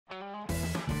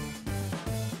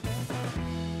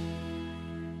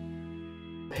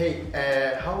Hey,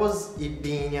 how was it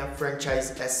being a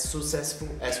franchise as successful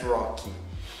as Rocky?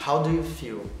 How do you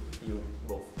feel, you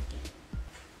both?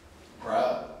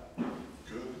 Proud.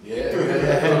 Good. Yeah,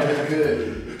 it's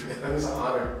good. It's an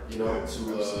honor, you know,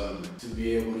 to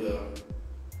be able to,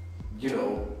 you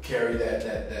know, carry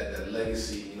that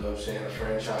legacy, you know what I'm saying, a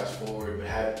franchise forward, but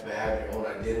have your own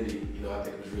identity, you know, I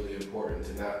think it was really important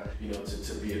to not, you know,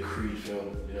 to be a Creed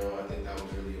film, you know, I think that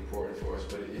was really important for us,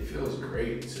 but it feels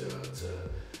great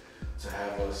to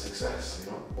have a success,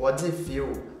 you know. What does it feel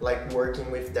like working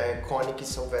with the iconic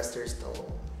Sylvester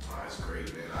Stallone? Oh, it's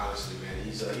great, man. Honestly, man,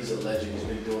 he's a legend. He's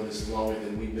been doing this longer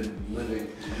than we've been living.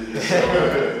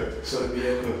 So to be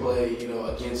able to play, you know,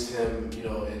 against him, you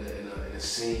know, in a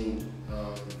scene,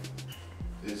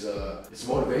 it's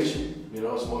motivation. You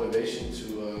know, it's motivation to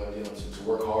you know, to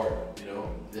work hard. You know,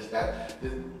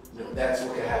 that's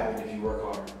what can happen if you work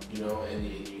hard. You know, and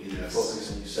you focus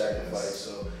and you sacrifice.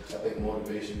 So I think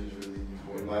motivation is really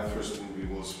important. My first movie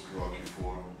was Rocky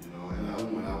 4. And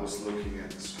when I was looking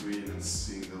at the screen and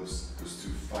seeing those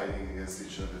two fighting against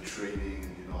each other,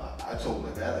 training, you know, I told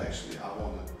my dad actually I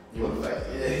want to look like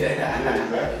them. Yeah,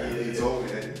 exactly. He told me,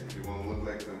 hey, if you want to look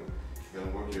like them, you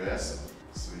gotta work your ass off.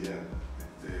 So yeah,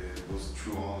 it was a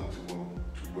true honor to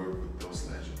work with those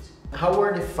legends. How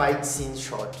were the fight scenes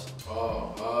shot?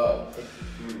 Well,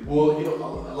 you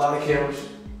know, a lot of cameras.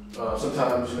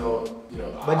 Sometimes, you know.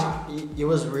 But it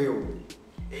was real.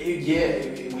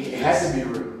 It had to be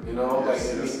real. You know,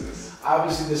 yes.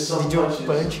 Obviously there's some punches. Did you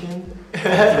punch him?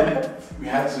 We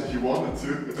had to if you wanted to.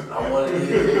 I wanted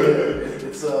to.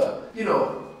 It's you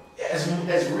know, as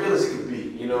real as it could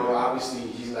be. You know, obviously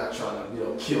he's not trying to, you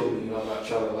know, kill me. You know, I'm not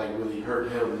trying to like really hurt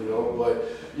him. You know, but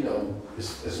you know,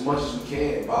 as much as we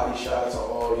can. Body shots are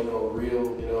all, you know,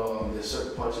 real. You know, there's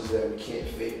certain punches that we can't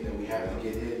fake that we have to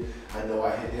get hit. I know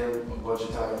I hit him a bunch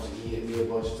of times. He hit me a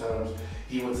bunch of times.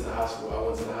 He went to the hospital, I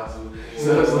went to the hospital.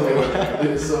 So it's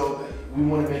like, so we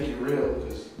want to make it real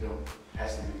because, you know, it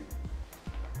has to be.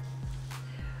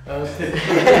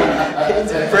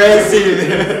 It's impressive.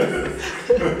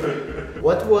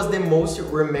 What was the most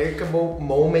remarkable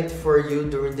moment for you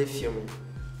during the film?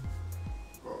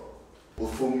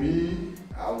 Well, for me,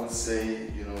 I would say,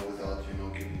 you know, without, you know,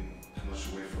 giving too much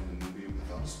away from the movie,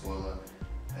 without a spoiler,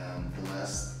 the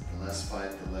last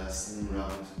fight, the last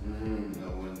round, you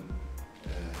know, when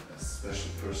a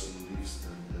special person leaves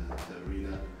the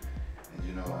arena, and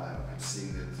you know, I'm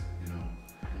seeing that, you know,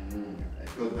 it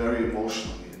got very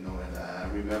emotional, you know, and I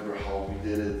remember how we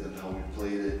did it and how we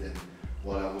played it and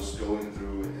what I was going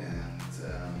through, and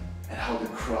how the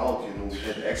crowd, you know, we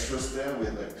had extras there, we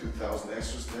had like 2,000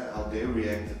 extras there, how they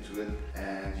reacted to it,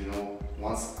 and you know,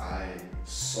 once I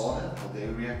saw that, how they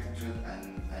reacted to it,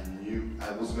 and I knew,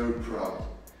 I was very proud.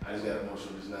 I just got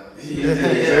emotional just now.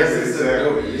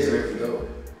 Exactly.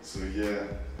 So yeah,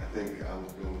 I think I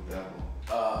would go with that one.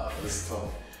 It's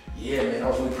tough. Yeah, man, I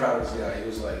was really proud of this guy. It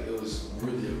was like, it was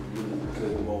really a really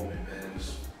good moment, man.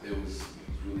 It was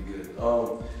really good.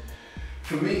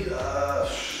 For me,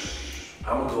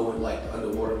 I'm gonna go with like the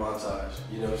underwater montage.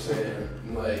 You know what I'm saying?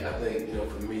 Like, I think, you know,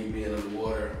 for me being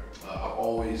underwater, I've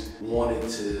always wanted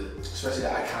to, especially the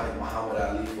iconic Muhammad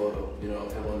Ali photo, you know,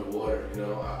 of him underwater. You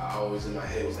know, I always in my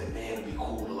head was like, man, it'd be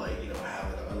cool to like, you know, have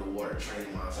like an underwater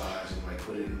training montage and like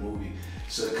put it in a movie.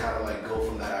 So to kind of like go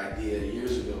from that idea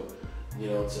years ago, you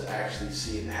know, to actually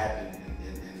see it happen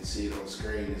and see it on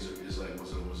screen was a you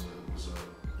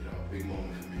know, a big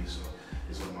moment for me. So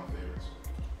it's one of my favorites.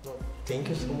 Thank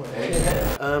you so much.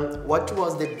 What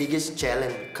was the biggest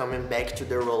challenge coming back to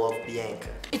the role of Bianca?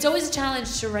 It's always a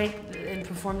challenge to write and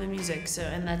perform the music,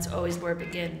 and that's always where it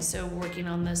begins. So working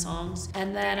on the songs.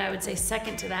 And then I would say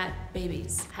second to that,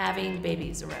 babies. Having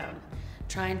babies around.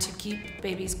 Trying to keep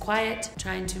babies quiet,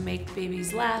 trying to make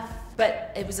babies laugh.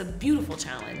 But it was a beautiful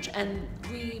challenge, and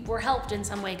we were helped in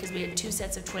some way because we had 2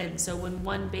 sets of twins. So when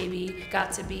one baby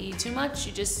got to be too much,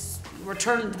 you just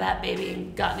returned that baby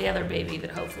and got the other baby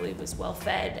that hopefully was well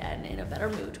fed and in a better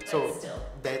mood. So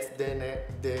that's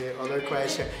the other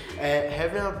question.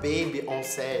 Having a baby on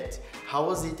set, how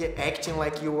was it acting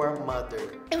like you were a mother?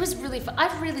 It was really fun. I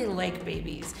really like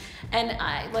babies. And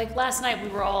like last night we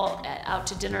were all out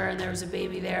to dinner and there was a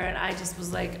baby there and I just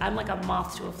was like, I'm like a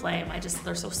moth to a flame.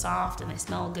 They're so soft and they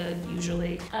smell good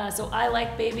usually. So I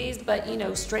like babies, but you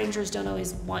know, strangers don't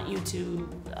always want you to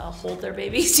hold their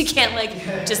babies. You can't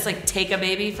like just like take a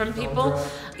baby from people.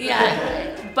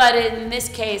 Yeah, but in this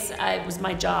case, it was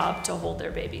my job to hold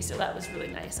their baby, so that was really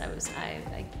nice.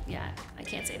 I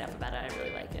can't say enough about it. I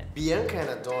really like it. Bianca and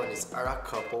Adonis are a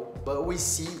couple, but we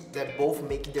see that both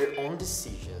make their own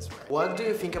decisions, right? What do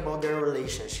you think about their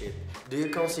relationship? Do you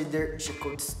consider she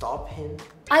could stop him?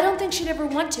 I don't think she'd ever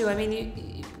want to. I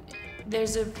mean,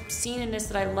 there's a scene in this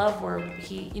that I love where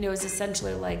he, is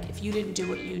essentially like, if you didn't do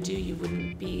what you do, you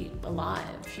wouldn't be alive,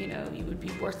 you would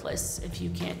be worthless if you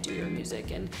can't do your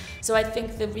music. And so I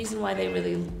think the reason why they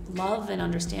really love and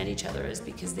understand each other is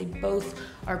because they both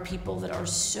are people that are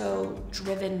so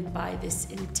driven by this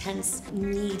intense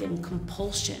need and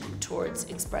compulsion towards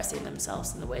expressing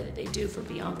themselves in the way that they do. For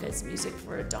Bianca, it's music.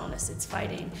 For Adonis, it's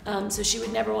fighting. So she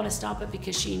would never want to stop it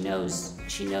because she knows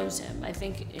him, I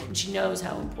think, and she knows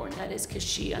how important that is, because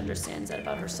she understands that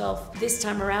about herself. This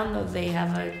time around, though, they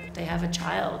have a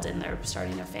child and they're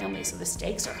starting a family, so the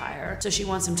stakes are higher. So she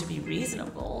wants him to be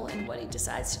reasonable in what he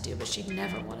decides to do, but she'd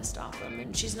never want to stop him.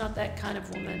 And she's not that kind of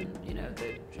woman,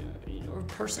 or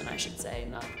person, I should say,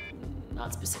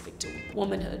 not specific to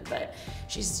womanhood, but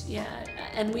she's,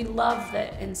 and we love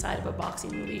that inside of a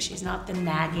boxing movie, she's not the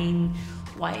nagging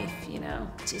wife,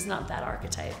 she's not that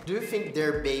archetype. Do you think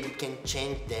their baby can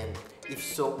change them? If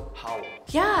so, how?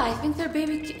 Yeah, I think their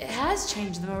baby has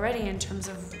changed them already in terms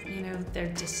of, their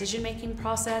decision-making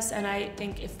process, and I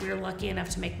think if we're lucky enough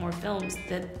to make more films,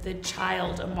 that the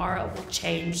child, Amara, will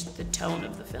change the tone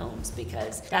of the films,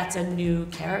 because that's a new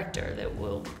character that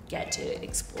we'll get to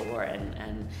explore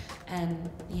and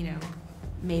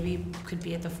maybe could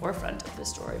be at the forefront of the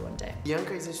story one day.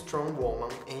 Bianca is a strong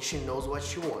woman and she knows what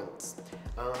she wants.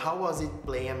 How was it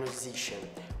playing a musician?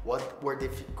 What were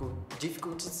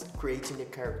difficulties creating the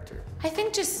character? I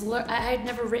think I had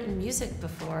never written music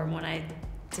before when I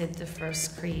did the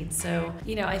first Creed. So,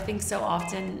 I think so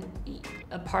often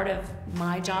a part of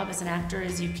my job as an actor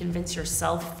is you convince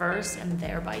yourself first, and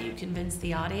thereby you convince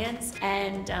the audience.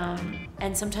 And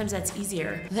sometimes that's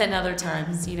easier than other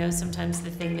times. Sometimes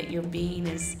the thing that you're being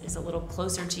is a little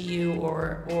closer to you,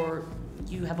 or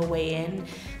you have a way in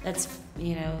that's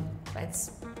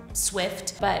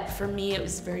swift. But for me, it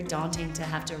was very daunting to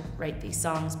have to write these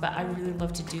songs. But I really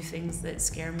love to do things that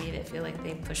scare me, that feel like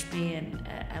they push me, and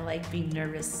I like being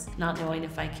nervous, not knowing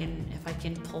if I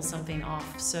can pull something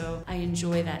off. So I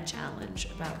enjoy that challenge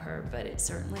about her, but it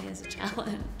certainly is a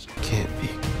challenge. Can't be,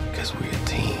 because we're a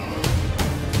team.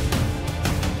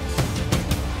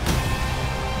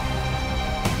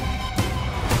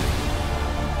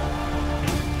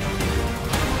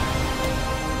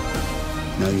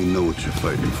 Now you know what you're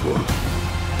fighting for.